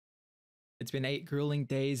It's been 8 grueling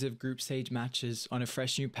days of group stage matches on a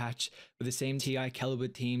fresh new patch with the same TI caliber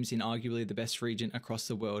teams in arguably the best region across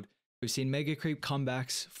the world. We've seen mega creep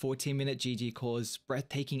comebacks, 14-minute GG cores,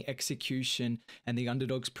 breathtaking execution, and the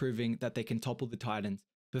underdogs proving that they can topple the Titans.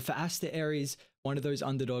 But for Aster Aries, one of those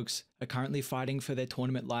underdogs, are currently fighting for their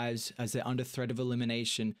tournament lives as they're under threat of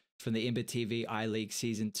elimination from the Imber TV I-League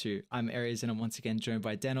Season 2. I'm Aries and I'm once again joined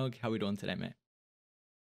by Denog. How are we doing today, mate?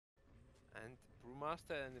 And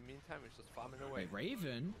Brewmaster in the meantime is just farming away. Wait,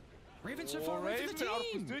 Raven? Raven's so far away from the Raven out of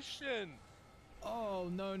team! position! Oh,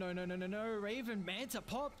 no. Raven, Manta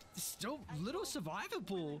popped. Still little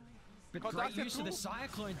survivable. But great use of the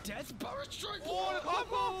Cyclone. Death Burst Strike.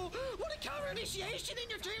 Oh, what a counter initiation in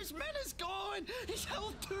your dreams. Meta's gone. His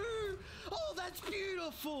health too. Oh, that's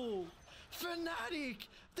beautiful. Fnatic.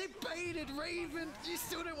 They baited Raven. You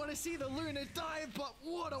still don't want to see the Luna die, but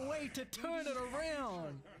what a way to turn it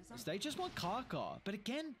around. They just want Kaka. But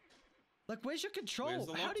again, like, where's your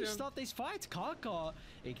control? How do you start these fights? Kaka,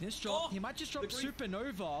 Ignis drop. He might just drop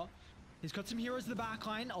Supernova. He's got some heroes in the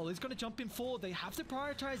backline. Ollie's going to jump in forward. They have to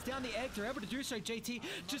prioritize down the egg. They're able to do so. JT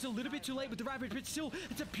just a little bit too late with the Ravage, but still,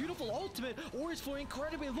 it's a beautiful ultimate. Aura's falling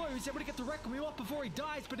incredibly low. He's able to get the Requiem up before he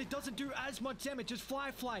dies, but it doesn't do as much damage. Just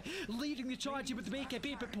Fly leading the charge here with the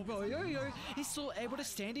BKB, but Poyoyo is still able to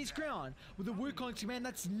stand his ground. With the Wukong command,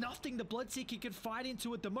 that's nothing the Bloodseeker can fight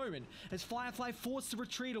into at the moment. As Firefly forced to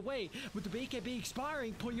retreat away with the BKB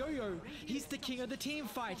expiring, Poyoyo, he's the king of the team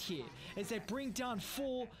fight here. As they bring down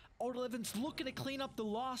 4, Old Eleven's looking to clean up the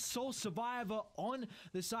last sole survivor on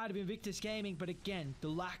the side of Invictus Gaming, but again, the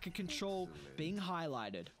lack of control being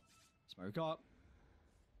highlighted. Smoke up.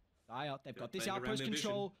 Die out. They've got this outpost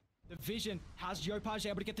control. The vision. How's Yopaj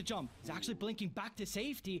able to get the jump? He's actually blinking back to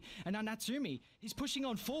safety, and now Natsumi, he's pushing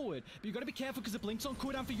on forward, but you've got to be careful because the blink's on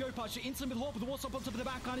cooldown for Yopaj. So instantly with Hawk with the wall stop on top of the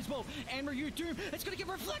backline as well. And Ryu Doom, it's going to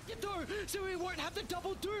get reflected though, so he won't have the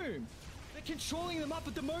double Doom. They're controlling them up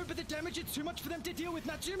at the moment, but the damage is too much for them to deal with.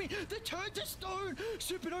 Natsumi, the turn to stone,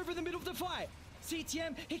 Supernova in the middle of the fight.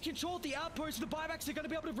 CTM, he controlled the outpost. The buybacks are going to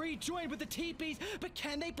be able to rejoin with the TPs, but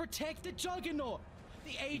can they protect the Juggernaut?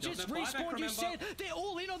 The Aegis respawn, you said, they're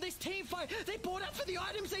all in on this team fight. They bought out for the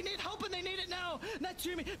items, they need help and they need it now.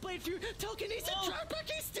 Natsumi, Blade Feud, telekinesis, drag back,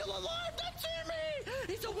 he's still alive. Natsumi,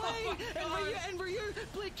 he's away. And Ryu,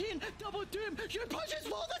 blink in, double doom. You punch as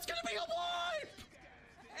well, that's going to be a wipe.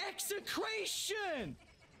 Execration!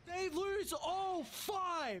 They lose all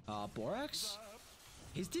 5. Borax?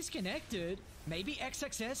 He's disconnected. Maybe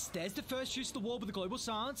XXS. There's the first use of the wall with the global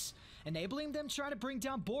silence, enabling them trying to bring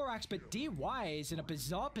down Borax, but DY is in a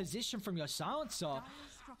bizarre position from your silencer.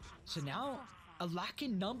 So now, a lack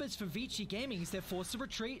in numbers for Vici Gaming as they're forced to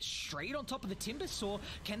retreat straight on top of the Timber Saw.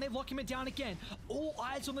 Can they lock him down again? All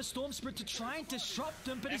eyes on the Storm Spirit to try and disrupt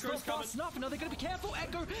them, but he's not fast enough. Now they're going to be careful.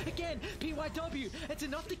 Echo again. PYW. It's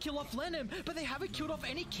enough to kill off Lenham, but they haven't killed off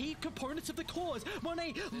any key components of the cause.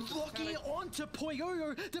 Monet locking it onto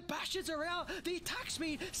Poyoyo. The bashes are out. The attack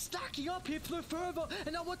speed stacking up here for the fervor.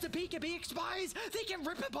 And now once the BKB expires, they can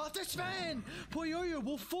rip apart the Sven. Poyoyo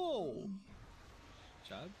will fall.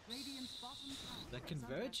 They're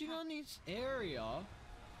converging on this area.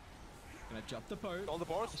 Gonna jump the boat. On the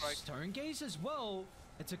bar strike. Stone Gaze as well.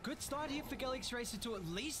 It's a good start here for Galaxy Racer to at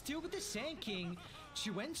least deal with the Sand King.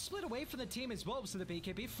 Chuen split away from the team as well, so the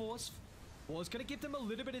BKB force was going to give them a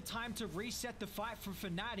little bit of time to reset the fight from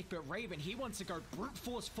Fnatic, but Raven, he wants to go brute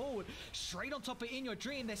force forward, straight on top of In Your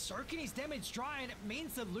Dream. They're soaking his damage dry, and it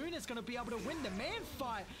means that Luna's going to be able to win the man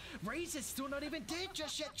fight. Razor's still not even dead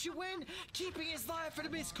just yet. Chuen keeping his life for the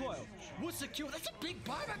miscoil. What's the kill? That's a big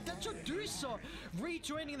buyback. That's your deucer.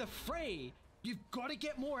 Rejoining the fray. You've got to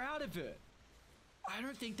get more out of it. I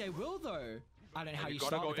don't think they will, though. I don't know how you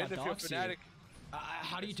start with that Darkseid.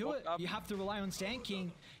 How do you do it? You have to rely on Sand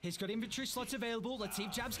King. He's got inventory slots available. Let's see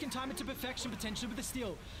if Jabs can time it to perfection, potentially with the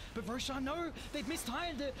steal. But Roshan, no, they've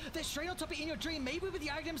mistimed it. They're straight on top of In Your Dream. Maybe with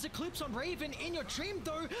the items Eclipse on Raven. In Your Dream,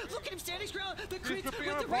 though. Look at him standing his ground. The crits with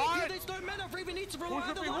the Rapier. There's no mana. Raven needs to rely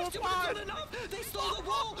on the lifesteal, but it's not enough. They stole the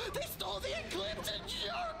wall. They stole the Eclipse and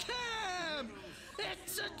Jorkham.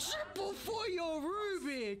 It's a triple for your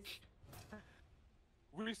Rubik.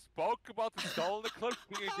 We spoke about the stolen Eclipse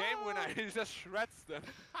being a game winner. He just shreds them.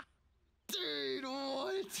 Dude,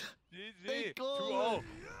 what? GG. 2-0.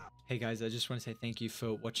 Hey guys, I just want to say thank you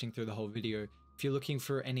for watching through the whole video. If you're looking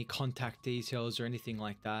for any contact details or anything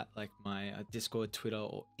like that, like my Discord, Twitter,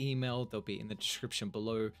 or email, they'll be in the description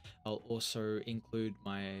below. I'll also include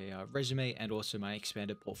my resume and also my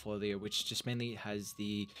expanded portfolio, which just mainly has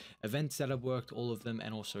the events that I've worked, all of them,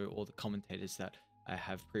 and also all the commentators that I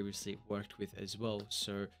have previously worked with as well.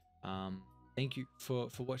 So thank you for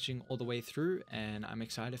watching all the way through, and I'm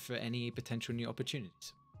excited for any potential new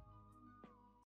opportunities.